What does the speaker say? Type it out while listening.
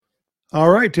All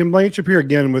right, Tim Blanchard here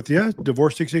again with you.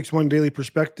 Divorce661 Daily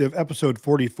Perspective, episode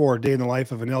 44, Day in the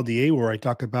Life of an LDA, where I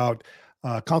talk about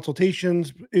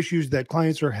consultations, issues that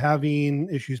clients are having,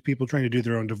 issues people trying to do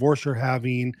their own divorce are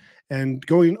having, and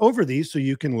going over these so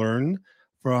you can learn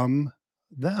from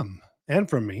them and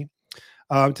from me.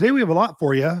 Today we have a lot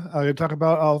for you. I'm going to talk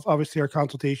about obviously our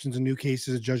consultations and new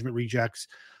cases, judgment rejects,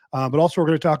 but also we're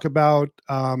going to talk about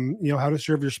how to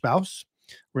serve your spouse.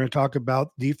 We're going to talk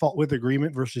about default with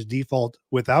agreement versus default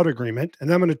without agreement. And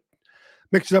then I'm going to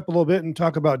mix it up a little bit and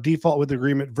talk about default with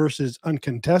agreement versus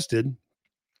uncontested. I'm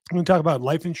going to talk about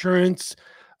life insurance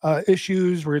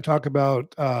issues. We're going to talk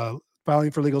about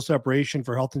filing for legal separation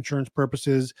for health insurance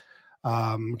purposes.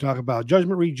 We'll talk about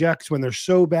judgment rejects when they're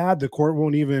so bad, the court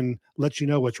won't even let you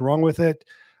know what's wrong with it.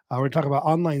 We're going to talk about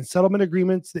online settlement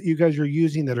agreements that you guys are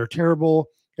using that are terrible.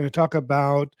 Going to talk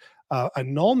about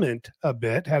annulment a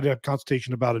bit. Had a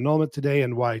consultation about annulment today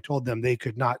and why I told them they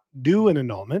could not do an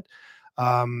annulment.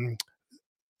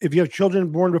 If you have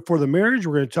children born before the marriage,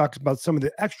 we're going to talk about some of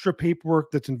the extra paperwork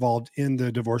that's involved in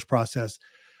the divorce process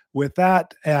with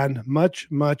that and much,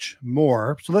 much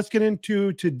more. So let's get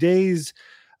into today's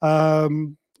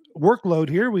workload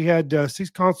here. We had 6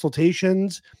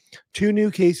 consultations. 2 new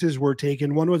cases were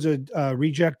taken. One was a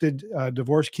rejected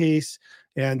divorce case,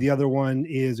 and the other one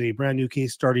is a brand new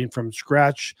case starting from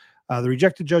scratch. The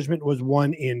rejected judgment was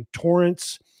one in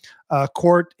Torrance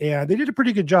court, and they did a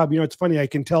pretty good job. It's funny, I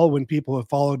can tell when people have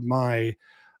followed my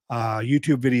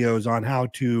YouTube videos on how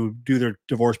to do their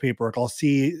divorce paperwork. I'll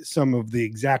see some of the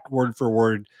exact word for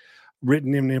word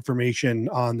written in information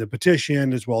on the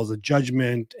petition as well as the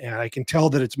judgment, and I can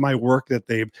tell that it's my work that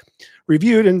they've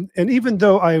reviewed. And even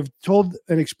though I've told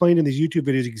and explained in these YouTube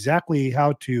videos exactly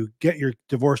how to get your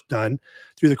divorce done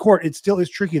through the court, it still is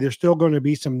tricky. There's still going to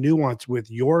be some nuance with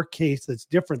your case that's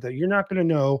different, that you're not going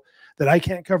to know, that I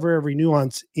can't cover every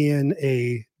nuance in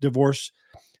a divorce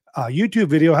YouTube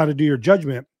video, how to do your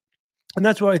judgment. And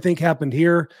that's what I think happened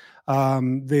here. I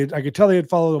could tell they had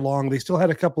followed along. They still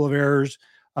had a couple of errors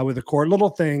with the court, little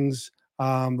things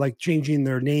like changing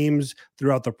their names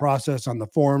throughout the process on the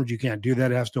forms. You can't do that.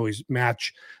 It has to always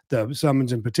match the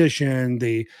summons and petition.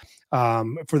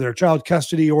 For their child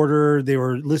custody order, they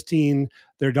were listing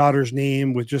their daughter's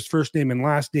name with just first name and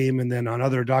last name. And then on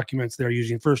other documents, they're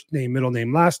using first name, middle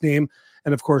name, last name.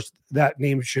 And of course, that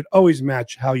name should always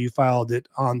match how you filed it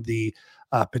on the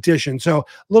petition. So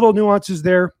little nuances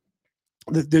there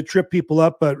that trip people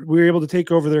up, but we were able to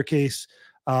take over their case.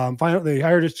 They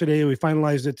hired us today. We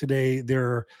finalized it today.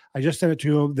 I just sent it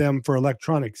to them for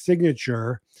electronic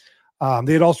signature.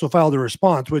 They had also filed a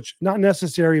response, which not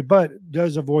necessary, but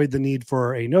does avoid the need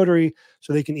for a notary,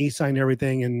 so they can e-sign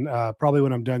everything. And probably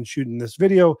when I'm done shooting this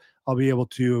video, I'll be able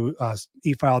to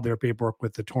e-file their paperwork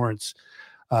with the Torrance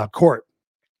court.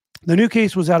 The new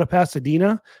case was out of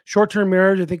Pasadena. Short-term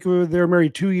marriage. I think they were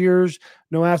married 2 years,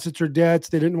 no assets or debts.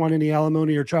 They didn't want any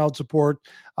alimony or child support,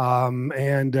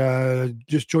 and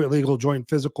just joint legal, joint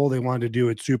physical. They wanted to do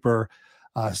it super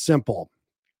simple.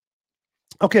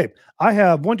 Okay, I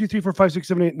have 1, 2, 3, 4, 5, 6,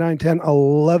 7, 8, 9, 10,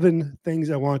 11 things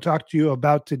I want to talk to you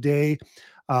about today.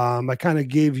 I kind of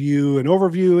gave you an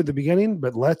overview at the beginning,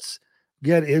 but let's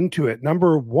get into it.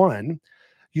 Number 1,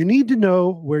 you need to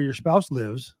know where your spouse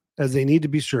lives, as they need to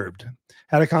be served.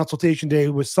 Had a consultation day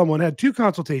with someone, had 2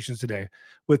 consultations today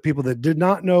with people that did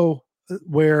not know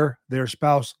where their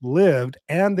spouse lived,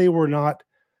 and they were not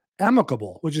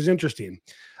amicable, which is interesting.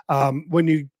 When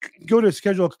you go to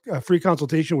schedule a free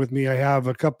consultation with me, I have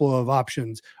a couple of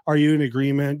options. Are you in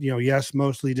agreement? Yes,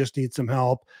 mostly just need some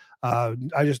help.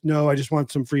 I just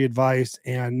want some free advice,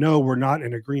 and no, we're not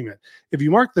in agreement. If you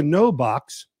mark the no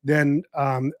box, then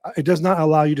it does not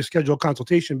allow you to schedule a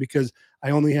consultation, because I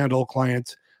only handle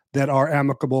clients that are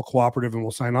amicable, cooperative, and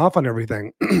will sign off on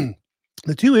everything.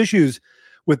 The 2 issues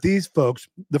with these folks,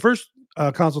 the first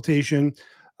consultation,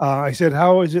 I said,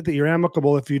 how is it that you're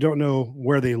amicable if you don't know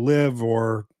where they live,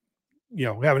 or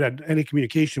haven't had any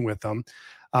communication with them?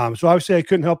 So obviously I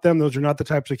couldn't help them. Those are not the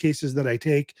types of cases that I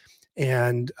take.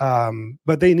 And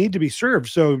but they need to be served.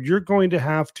 So you're going to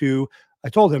have to, I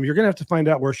told him, you're going to have to find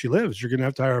out where she lives. You're going to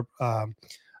have to hire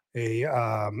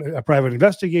a private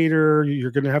investigator.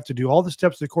 You're going to have to do all the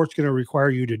steps the court's going to require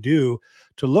you to do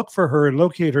to look for her and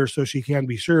locate her so she can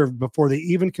be served before they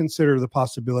even consider the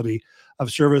possibility of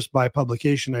service by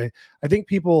publication. I think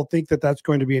people think that that's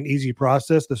going to be an easy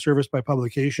process, the service by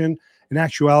publication. In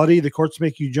actuality, the courts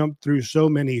make you jump through so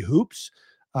many hoops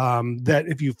that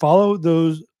if you follow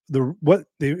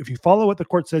if you follow what the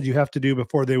court says you have to do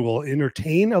before they will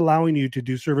entertain allowing you to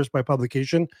do service by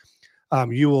publication,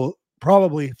 you will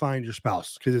probably find your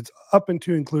spouse, because it's up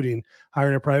into including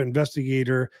hiring a private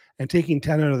investigator and taking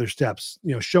 10 other steps,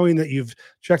 showing that you've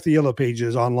checked the yellow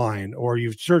pages online, or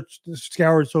you've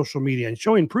scoured social media and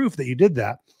showing proof that you did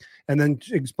that, and then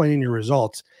explaining your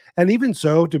results. And even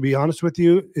so, to be honest with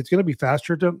you, it's going to be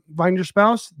faster to find your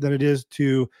spouse than it is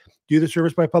to do the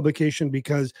service by publication,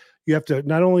 because you have to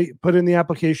not only put in the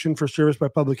application for service by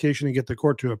publication and get the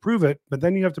court to approve it, but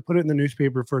then you have to put it in the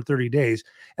newspaper for 30 days.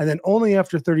 And then only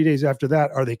after 30 days after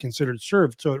that are they considered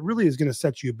served. So it really is going to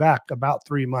set you back about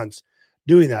 3 months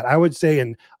doing that, I would say.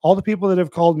 And all the people that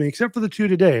have called me, except for the 2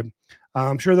 today,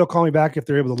 I'm sure they'll call me back if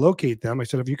they're able to locate them. I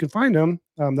said, if you can find them,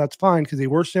 that's fine, because they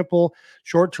were simple,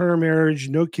 short-term marriage,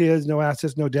 no kids, no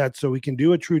assets, no debt. So we can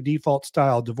do a true default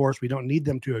style divorce. We don't need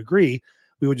them to agree.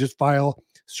 We would just file,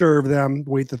 serve them,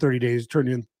 wait the 30 days, turn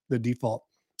in the default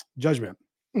judgment.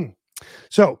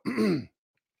 So need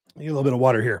a little bit of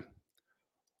water here.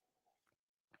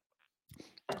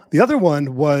 The other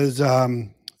one was,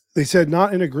 they said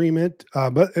not in agreement,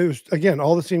 but it was, again,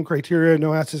 all the same criteria: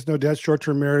 no assets, no debts,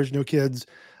 short-term marriage, no kids,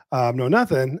 no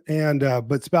nothing. And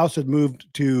but spouse had moved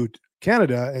to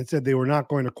Canada and said they were not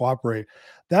going to cooperate.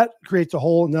 That creates a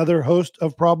whole another host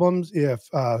of problems if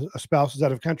a spouse is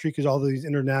out of country, because all these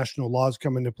international laws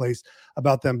come into place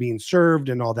about them being served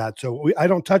and all that. So I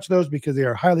don't touch those because they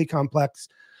are highly complex.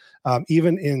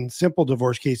 Even in simple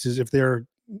divorce cases, if they're,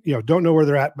 don't know where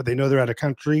they're at, but they know they're out of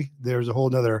country, there's a whole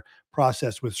nother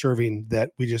process with serving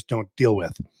that we just don't deal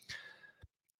with.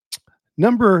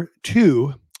 Number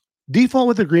 2, default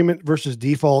with agreement versus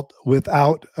default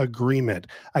without agreement.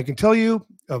 I can tell you,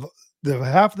 of the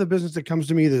half of the business that comes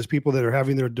to me, there's people that are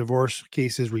having their divorce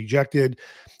cases rejected.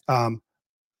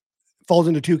 Falls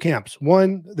into 2 camps.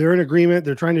 One, they're in agreement.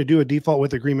 They're trying to do a default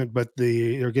with agreement, but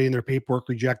they're getting their paperwork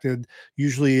rejected.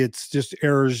 Usually it's just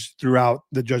errors throughout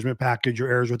the judgment package, or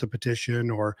errors with the petition,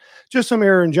 or just some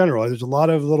error in general. There's a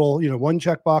lot of little, one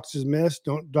checkbox is missed,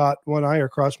 don't dot one I or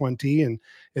cross one T, and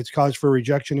it's cause for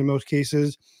rejection in most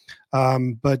cases.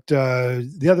 But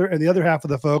the other half of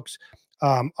the folks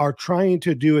are trying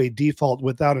to do a default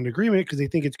without an agreement because they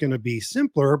think it's going to be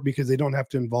simpler, because they don't have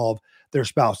to involve their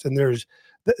spouse. And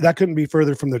that couldn't be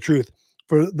further from the truth.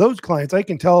 For those clients, I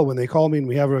can tell when they call me and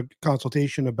we have a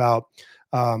consultation about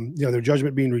their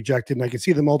judgment being rejected, and I can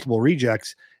see the multiple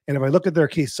rejects. And if I look at their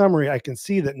case summary, I can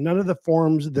see that none of the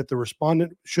forms that the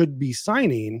respondent should be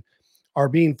signing are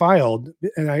being filed.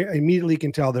 And I immediately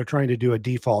can tell they're trying to do a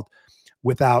default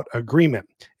without agreement.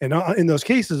 And in those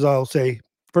cases, I'll say,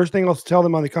 first thing I'll tell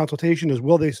them on the consultation is,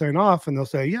 will they sign off? And they'll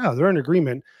say, yeah, they're in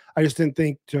agreement. I just didn't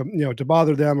think to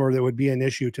bother them, or there would be an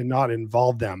issue to not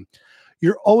involve them.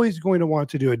 You're always going to want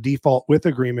to do a default with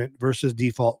agreement versus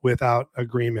default without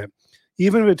agreement,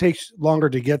 even if it takes longer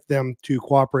to get them to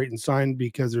cooperate and sign,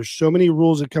 because there's so many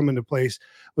rules that come into place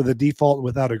with a default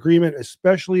without agreement,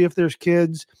 especially if there's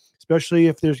kids, especially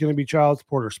if there's going to be child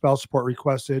support or spouse support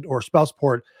requested, or spouse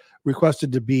support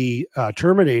requested to be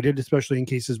terminated, especially in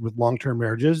cases with long-term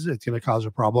marriages. It's going to cause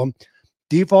a problem.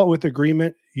 Default with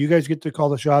agreement, you guys get to call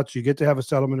the shots. You get to have a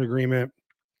settlement agreement.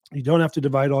 You don't have to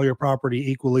divide all your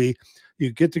property equally.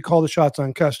 You get to call the shots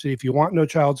on custody. If you want no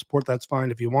child support, that's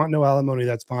fine. If you want no alimony,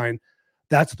 that's fine.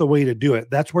 That's the way to do it.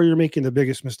 That's where you're making the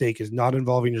biggest mistake, is not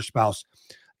involving your spouse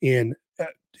in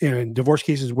divorce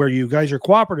cases where you guys are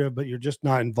cooperative, but you're just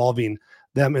not involving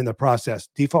them in the process.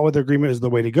 Default with agreement is the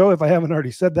way to go. If I haven't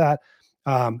already said that,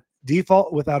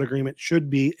 default without agreement should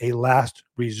be a last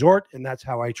resort, and that's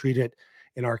how I treat it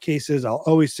in our cases. I'll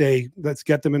always say, let's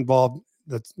get them involved.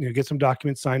 Let's get some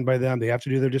documents signed by them. They have to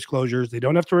do their disclosures. They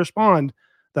don't have to respond.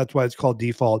 That's why it's called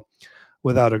default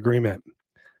without agreement.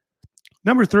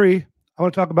 Number 3, I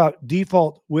want to talk about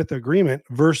default with agreement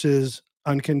versus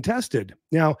uncontested.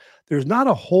 Now, there's not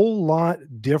a whole lot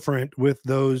different with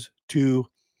those 2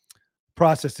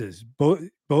 processes. Both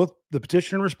the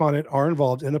petitioner and respondent are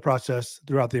involved in the process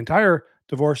throughout the entire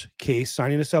divorce case,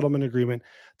 signing a settlement agreement.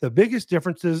 The biggest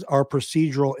differences are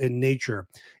procedural in nature.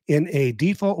 In a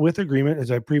default with agreement,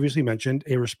 as I previously mentioned,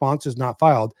 a response is not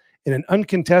filed. In an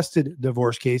uncontested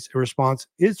divorce case, a response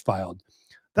is filed.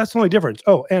 That's the only difference.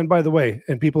 Oh, and by the way,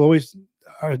 and people always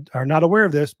are not aware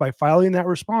of this, by filing that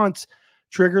response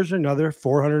triggers another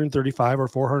 $435 or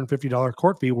 $450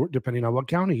 court fee, depending on what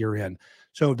county you're in.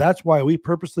 So that's why we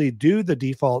purposely do the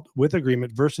default with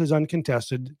agreement versus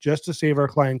uncontested, just to save our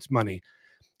clients money.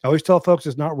 I always tell folks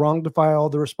it's not wrong to file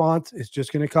the response. It's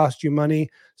just going to cost you money.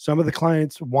 Some of the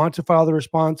clients want to file the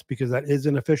response because that is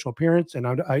an official appearance, and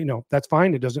I that's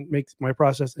fine. It doesn't make my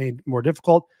process any more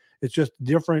difficult. It's just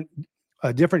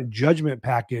a different judgment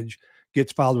package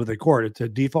gets filed with a court. It's a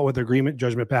default with agreement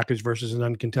judgment package versus an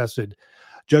uncontested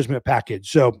judgment package.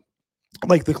 So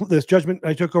like this judgment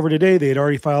I took over today, they had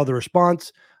already filed the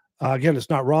response. Again, it's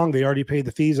not wrong. They already paid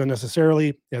the fees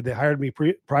unnecessarily. Had they hired me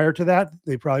prior to that,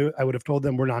 I would have told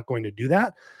them we're not going to do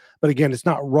that. But again, it's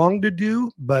not wrong to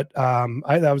do. But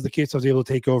that was the case I was able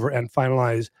to take over and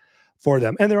finalize for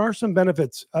them. And there are some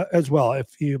benefits as well.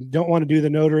 If you don't want to do the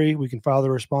notary, we can file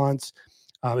the response.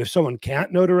 If someone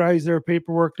can't notarize their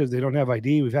paperwork because they don't have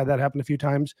ID, we've had that happen a few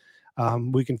times.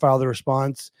 We can file the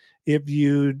response. If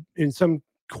you, in some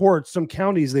courts, some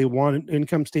counties, they want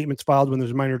income statements filed when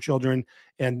there's minor children,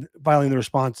 and filing the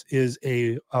response is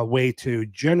a way to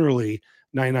generally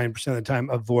 99% of the time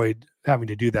avoid having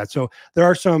to do that. So there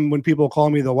are some, when people call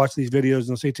me, they'll watch these videos and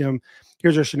they'll say, Tim,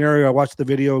 here's our scenario. I watched the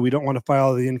video. We don't want to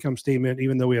file the income statement,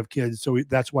 even though we have kids. So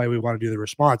that's why we want to do the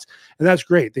response. And that's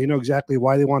great. They know exactly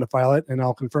why they want to file it. And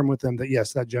I'll confirm with them that,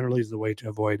 yes, that generally is the way to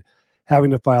avoid having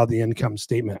to file the income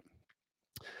statement.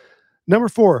 Number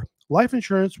 4, life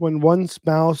insurance when one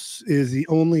spouse is the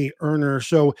only earner.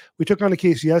 So we took on a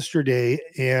case yesterday,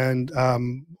 and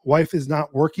wife is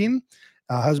not working.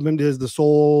 Husband is the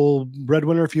sole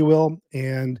breadwinner, if you will,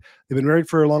 and they've been married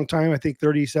for a long time, I think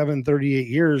 37, 38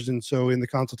 years. And so in the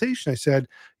consultation, I said,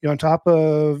 on top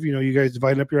of, you guys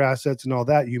dividing up your assets and all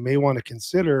that, you may want to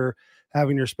consider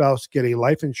having your spouse get a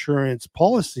life insurance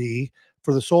policy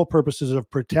for the sole purposes of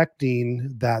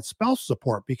protecting that spouse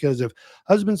support. Because if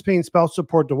husband's paying spouse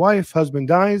support to wife, husband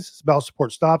dies, spouse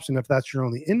support stops. And if that's your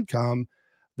only income,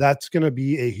 that's going to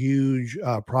be a huge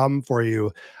problem for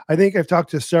you. I think I've talked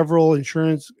to several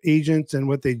insurance agents, and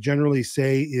what they generally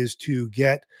say is to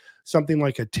get something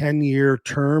like a 10-year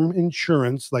term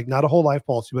insurance, like not a whole life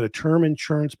policy, but a term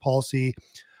insurance policy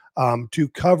to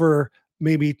cover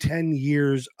maybe 10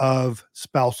 years of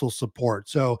spousal support.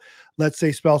 So let's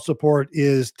say spousal support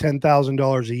is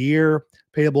 $10,000 a year,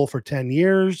 payable for 10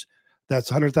 years. That's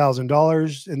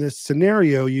 $100,000. In this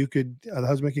scenario, the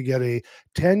husband could get a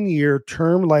 10-year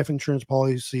term life insurance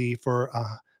policy for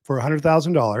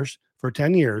 $100,000 for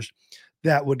 10 years.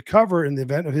 That would cover, in the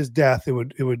event of his death, it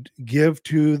would give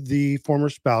to the former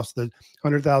spouse the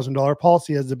 $100,000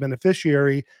 policy as the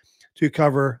beneficiary to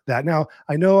cover that. Now,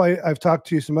 I know I've talked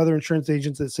to some other insurance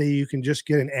agents that say you can just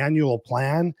get an annual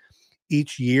plan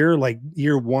each year, like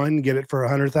year 1, get it for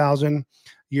 $100,000,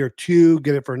 year 2,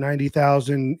 get it for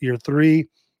 $90,000, year 3,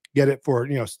 get it for,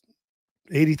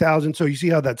 $80,000. So you see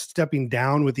how that's stepping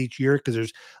down with each year because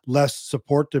there's less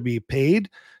support to be paid.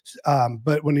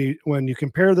 But when you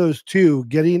compare those two,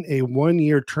 getting a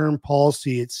 1-year term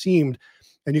policy, it seemed,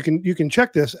 and you can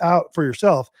check this out for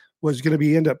yourself, was going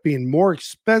to end up being more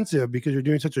expensive because you're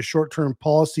doing such a short-term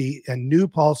policy and new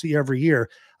policy every year.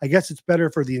 I guess it's better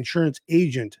for the insurance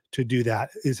agent to do that,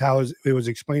 is how it was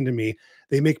explained to me.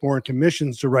 They make more in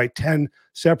commissions to write 10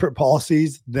 separate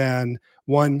policies than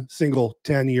one single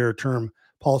 10-year term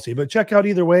policy. But check out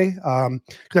either way, because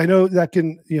I know that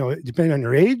can, depending on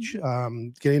your age,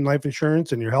 getting life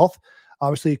insurance and your health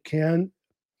obviously can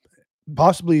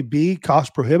possibly be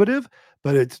cost prohibitive,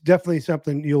 but it's definitely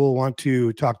something you will want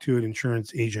to talk to an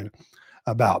insurance agent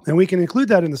about. And we can include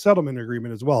that in the settlement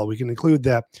agreement as well. We can include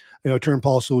that, term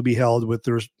policy will be held with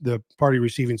the party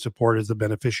receiving support as the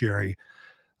beneficiary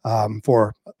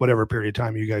for whatever period of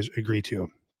time you guys agree to.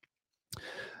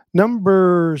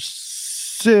 Number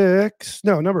 5,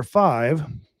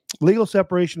 legal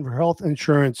separation for health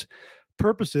insurance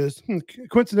purposes.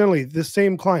 Coincidentally, this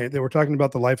same client that we're talking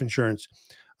about, the life insurance,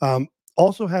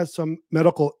 also has some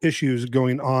medical issues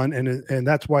going on, and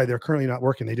that's why they're currently not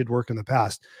working. They did work in the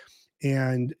past.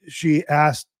 And she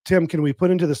asked, Tim, can we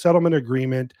put into the settlement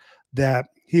agreement that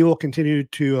he will continue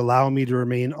to allow me to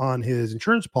remain on his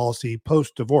insurance policy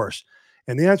post-divorce?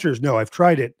 And the answer is no. I've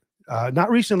tried it. Not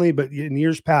recently, but in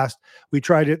years past, we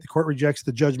tried it. The court rejects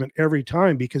the judgment every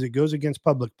time because it goes against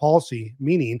public policy,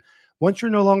 meaning once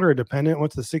you're no longer a dependent,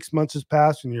 once the 6 months has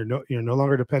passed and you're no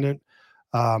longer dependent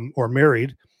or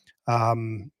married,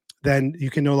 then you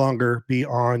can no longer be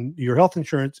on your health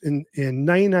insurance in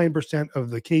 99% of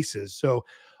the cases. So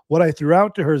what I threw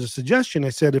out to her as a suggestion, I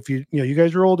said, if you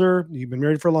guys are older, you've been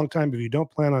married for a long time, if you don't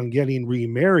plan on getting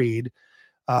remarried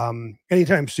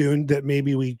anytime soon, that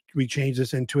maybe we change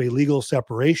this into a legal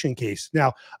separation case.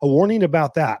 Now, a warning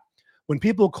about that. When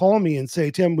people call me and say,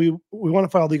 Tim, we want to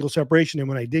file legal separation, and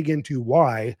when I dig into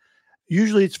why,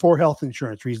 usually it's for health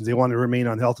insurance reasons. They want to remain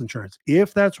on health insurance.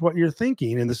 If that's what you're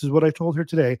thinking, and this is what I told her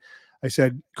today, I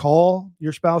said, call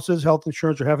your spouse's health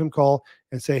insurance or have him call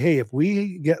and say, hey, if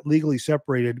we get legally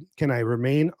separated, can I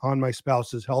remain on my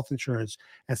spouse's health insurance,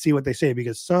 and see what they say?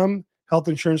 Because some health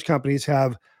insurance companies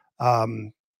have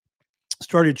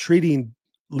started treating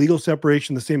legal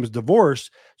separation the same as divorce.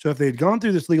 So if they'd gone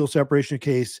through this legal separation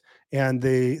case and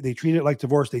they treat it like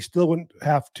divorce, they still wouldn't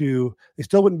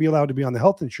be allowed to be on the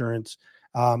health insurance.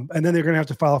 And then they're going to have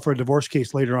to file for a divorce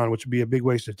case later on, which would be a big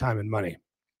waste of time and money.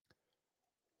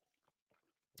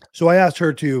 So I asked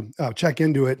her to check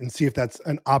into it and see if that's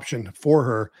an option for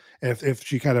her, if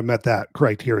she kind of met that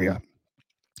criteria.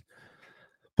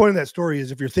 Point of that story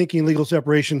is if you're thinking legal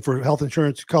separation for health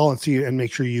insurance, call and see and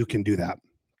make sure you can do that.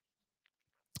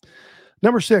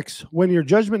 Number 6, when your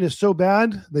judgment is so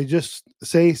bad, they just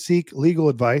say seek legal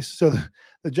advice. So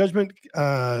the judgment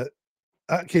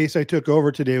case I took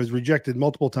over today was rejected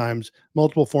multiple times,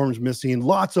 multiple forms missing,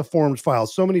 lots of forms filed,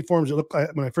 so many forms. It looked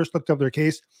like, when I first looked up their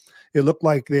case, it looked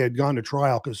like they had gone to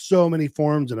trial because so many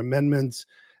forms and amendments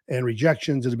and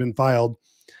rejections had been filed.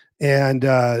 And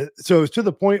so it's to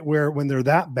the point where when they're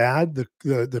that bad,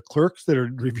 the clerks that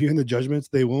are reviewing the judgments,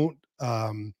 they won't,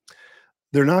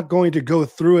 they're not going to go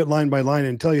through it line by line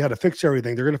and tell you how to fix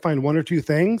everything. They're going to find one or two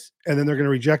things, and then they're going to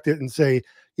reject it and say,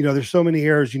 there's so many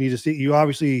errors you need to see. You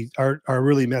obviously are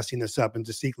really messing this up, and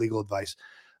to seek legal advice.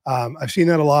 I've seen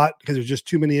that a lot because there's just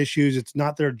too many issues. It's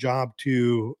not their job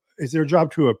to, it's their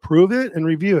job to approve it and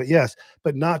review it. Yes,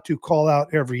 but not to call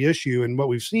out every issue. And what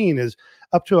we've seen is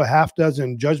up to a half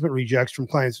dozen judgment rejects from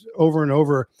clients over and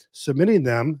over, submitting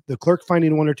them, the clerk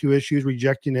finding one or two issues,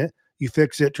 rejecting it. You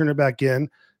fix it, turn it back in.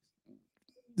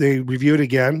 They review it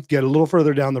again, get a little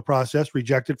further down the process,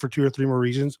 reject it for 2 or 3 more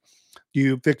reasons.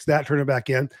 You fix that, turn it back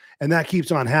in, and that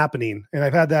keeps on happening. And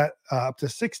I've had that up to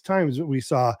 6 times that we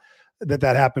saw that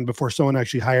happened before someone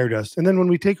actually hired us. And then when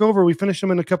we take over, we finish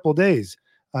them in a couple of days.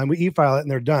 We e-file it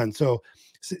and they're done. So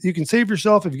you can save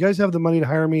yourself. If you guys have the money to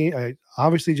hire me, I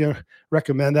obviously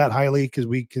recommend that highly, because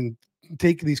we can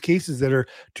take these cases that are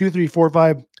 2, 3, 4,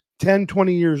 5, 10,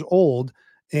 20 years old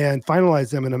and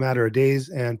finalize them in a matter of days,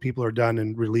 and people are done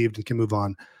and relieved and can move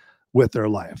on with their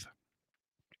life.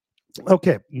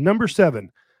 Okay, number 7,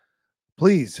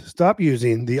 please stop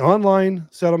using the online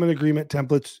settlement agreement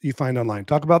templates you find online.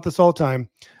 Talk about this all the time.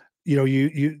 You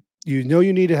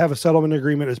need to have a settlement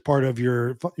agreement as part of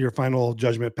your final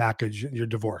judgment package, your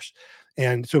divorce.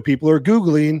 And so people are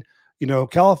Googling,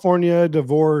 California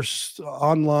divorce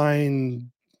online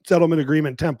settlement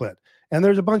agreement template. And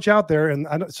there's a bunch out there,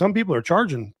 and some people are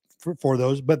charging for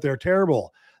those, but they're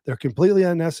terrible. They're completely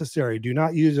unnecessary. Do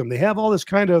not use them. They have all this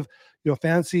kind of,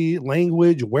 fancy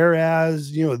language,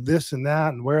 whereas, this and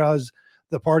that, and whereas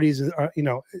the parties are,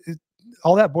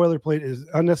 all that boilerplate is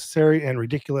unnecessary and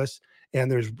ridiculous.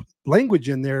 And there's language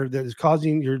in there that is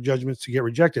causing your judgments to get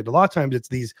rejected. A lot of times it's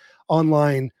these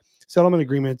online settlement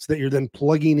agreements that you're then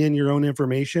plugging in your own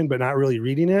information, but not really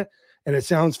reading it. And it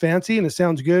sounds fancy and it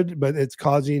sounds good, but it's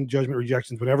causing judgment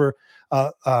rejections. Whenever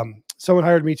someone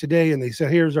hired me today and they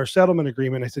said, here's our settlement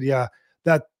agreement, I said, yeah,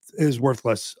 that is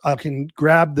worthless. I can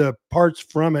grab the parts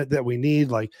from it that we need,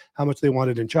 like how much they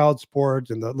wanted in child support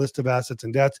and the list of assets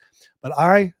and debts. But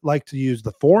I like to use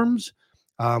the forms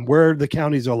where the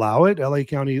counties allow it. LA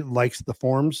County likes the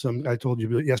forms. I told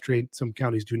you yesterday, some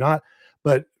counties do not,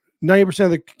 but 90%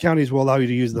 of the counties will allow you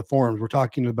to use the forms. We're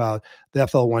talking about the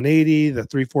FL 180, the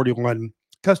 341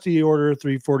 custody order,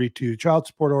 342 child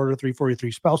support order,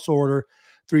 343 spousal order,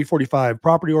 345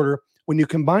 property order. When you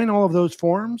combine all of those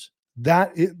forms,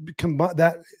 that is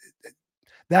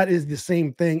the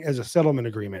same thing as a settlement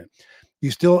agreement. You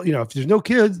still, if there's no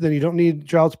kids, then you don't need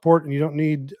child support and you don't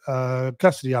need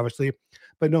custody, obviously.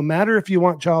 But no matter if you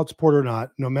want child support or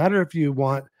not, no matter if you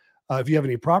want, if you have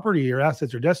any property or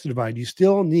assets or debts to divide, you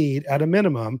still need, at a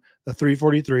minimum, the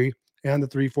 343 and the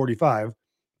 345,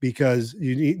 because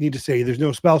you need to say there's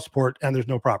no spouse support and there's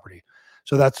no property.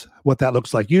 So that's what that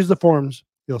looks like. Use the forms.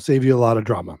 It'll save you a lot of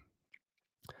drama.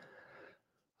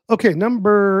 Okay,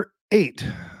 number 8.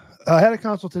 I had a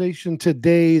consultation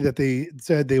today that they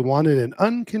said they wanted an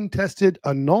uncontested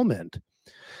annulment.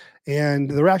 And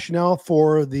the rationale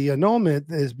for the annulment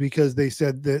is because they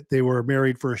said that they were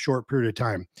married for a short period of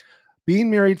time. Being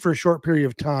married for a short period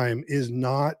of time is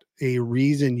not a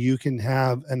reason you can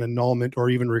have an annulment or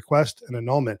even request an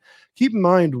annulment. Keep in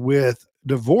mind, with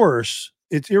divorce,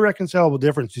 it's irreconcilable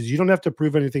differences. You don't have to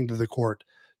prove anything to the court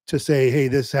to say, hey,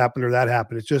 this happened or that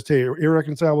happened. It's just, hey,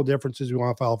 irreconcilable differences, we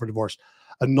want to file for divorce.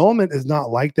 Annulment is not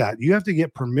like that. You have to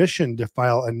get permission to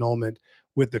file annulment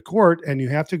with the court, and you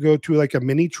have to go to like a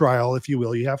mini trial, if you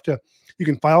will. You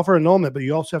can file for annulment, but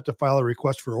you also have to file a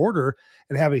request for order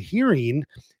and have a hearing,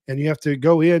 and you have to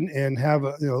go in and have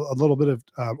a little bit of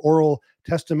oral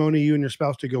testimony, you and your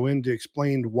spouse, to go in to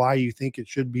explain why you think it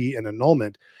should be an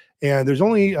annulment. And there's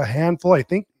only a handful, I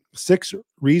think 6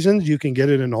 reasons you can get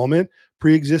an annulment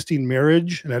pre-existing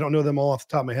marriage, and I don't know them all off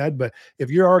the top of my head, but if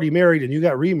you're already married and you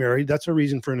got remarried, that's a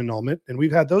reason for an annulment. And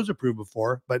we've had those approved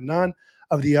before, but none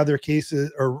of the other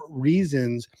cases or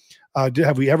reasons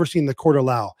have we ever seen the court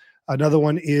allow. Another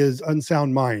one is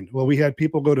unsound mind. Well, we had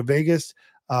people go to Vegas,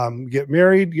 get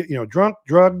married, drunk,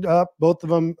 drugged up, both of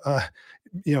them,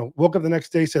 woke up the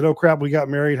next day, said, oh crap, we got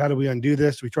married. How do we undo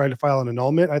this? We tried to file an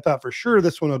annulment. I thought for sure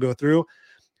this one will go through.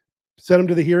 Sent them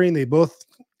to the hearing. They both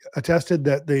attested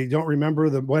that they don't remember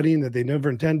the wedding, that they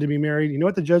never intend to be married. You know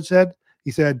what the judge said?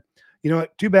 He said, you know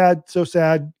what, too bad, so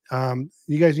sad.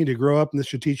 You guys need to grow up, and this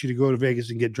should teach you to go to Vegas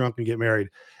and get drunk and get married.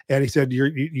 And he said,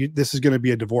 this is going to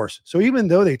be a divorce. So even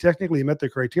though they technically met the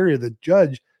criteria, the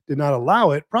judge did not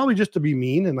allow it, probably just to be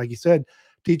mean. And like he said,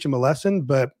 teach them a lesson.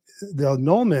 But the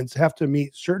annulments have to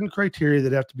meet certain criteria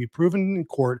that have to be proven in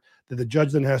court that the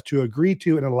judge then has to agree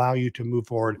to and allow you to move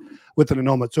forward with an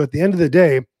annulment. So at the end of the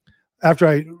day,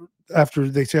 after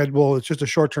they said, well, it's just a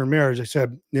short-term marriage, I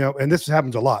said, and this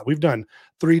happens a lot. We've done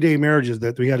 3-day marriages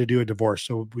that we had to do a divorce.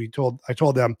 So I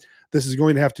told them this is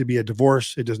going to have to be a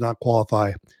divorce. It does not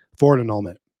qualify for an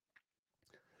annulment.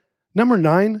 Number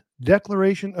 9,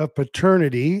 declaration of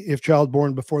paternity if child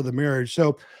born before the marriage.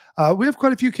 So we have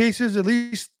quite a few cases, at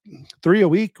least 3 a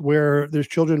week, where there's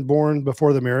children born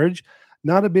before the marriage.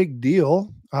 Not a big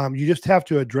deal. You just have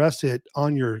to address it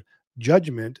on your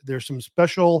judgment. There's some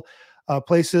special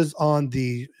places on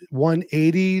the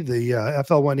 180, the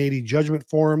FL 180 judgment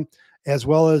form, as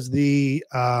well as the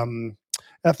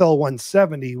FL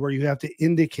 170, where you have to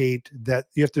indicate that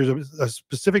there's a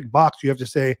specific box you have to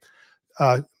say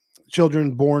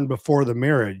children born before the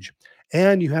marriage,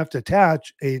 and you have to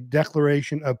attach a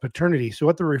declaration of paternity. So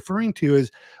what they're referring to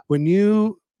is when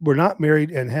you were not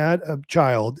married and had a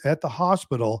child at the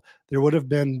hospital, there would have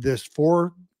been this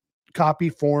 4-copy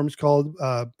forms called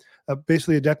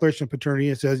basically a declaration of paternity.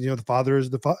 It says, the father is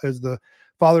the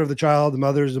father of the child, the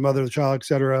mother is the mother of the child,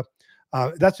 etc.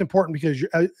 That's important because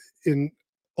in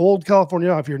old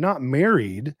California, if you're not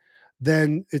married,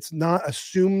 then it's not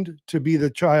assumed to be the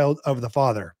child of the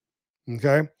father.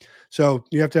 Okay. So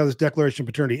you have to have this declaration of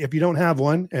paternity. If you don't have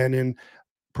one, and in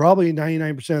probably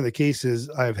 99% of the cases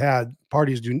I've had,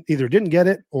 parties either didn't get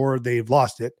it or they've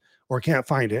lost it or can't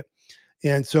find it.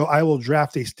 And so I will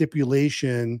draft a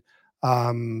stipulation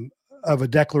of a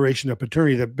declaration of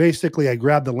paternity that basically I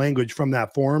grab the language from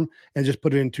that form and just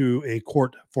put it into a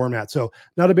court format. So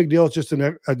not a big deal. It's just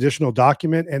an additional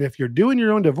document. And if you're doing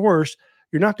your own divorce,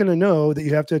 you're not going to know that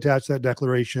you have to attach that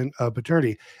declaration of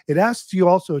paternity. It asks you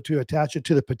also to attach it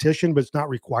to the petition, but it's not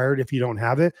required if you don't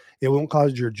have it. It won't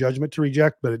cause your judgment to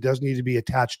reject, but it does need to be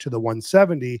attached to the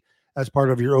 170 as part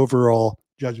of your overall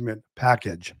judgment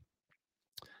package.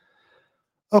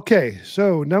 Okay,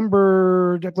 so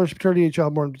declaration of paternity,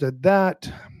 child born, did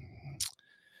that.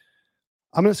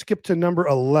 I'm going to skip to number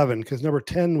 11 because number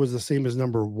 10 was the same as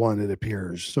number 1, it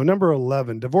appears. So number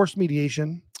 11, divorce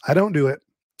mediation. I don't do it.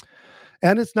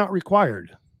 And it's not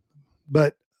required.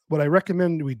 But what I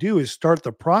recommend we do is start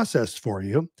the process for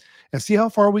you and see how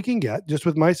far we can get just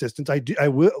with my assistance. I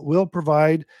will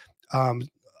provide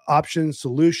options,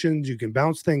 solutions. You can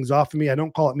bounce things off of me. I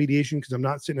don't call it mediation because I'm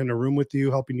not sitting in a room with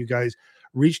you helping you guys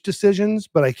reach decisions,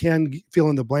 but I can fill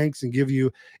in the blanks and give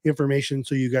you information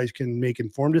so you guys can make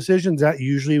informed decisions. That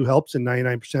usually helps in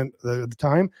 99% of the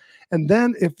time. And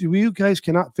then if you guys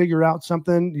cannot figure out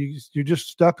something, you're just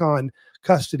stuck on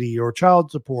custody or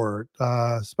child support,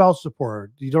 spouse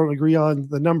support, you don't agree on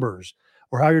the numbers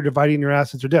or how you're dividing your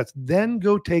assets or debts, then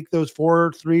go take those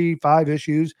 4, 3, 5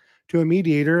 issues to a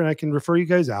mediator, and I can refer you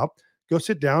guys out. Go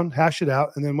sit down, hash it out,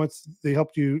 and then once they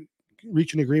helped you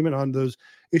reach an agreement on those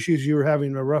issues you were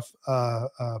having a rough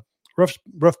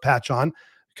patch on,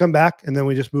 come back, and then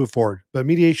we just move forward. But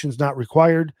mediation is not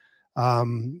required.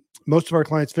 Most of our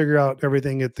clients figure out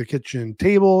everything at the kitchen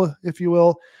table, if you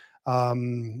will. I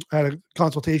had a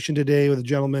consultation today with a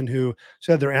gentleman who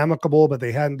said they're amicable, but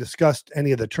they hadn't discussed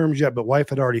any of the terms yet, but wife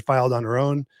had already filed on her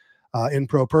own in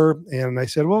pro per. And I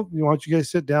said, well, why don't you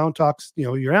guys sit down, talk,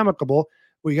 you're amicable.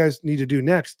 What you guys need to do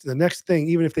next, the next thing,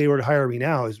 even if they were to hire me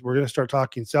now, is we're going to start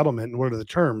talking settlement and what are the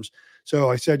terms.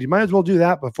 So I said, you might as well do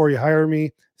that before you hire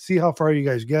me. See how far you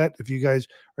guys get. If you guys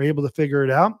are able to figure it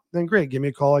out, then great. Give me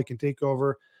a call. I can take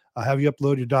over. I'll have you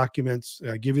upload your documents,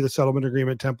 give you the settlement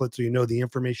agreement template so you know the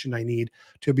information I need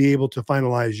to be able to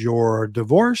finalize your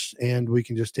divorce, and we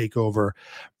can just take over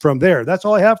from there. That's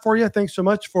all I have for you. Thanks so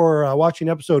much for watching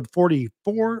episode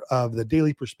 44 of The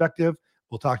Daily Perspective.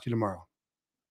 We'll talk to you tomorrow.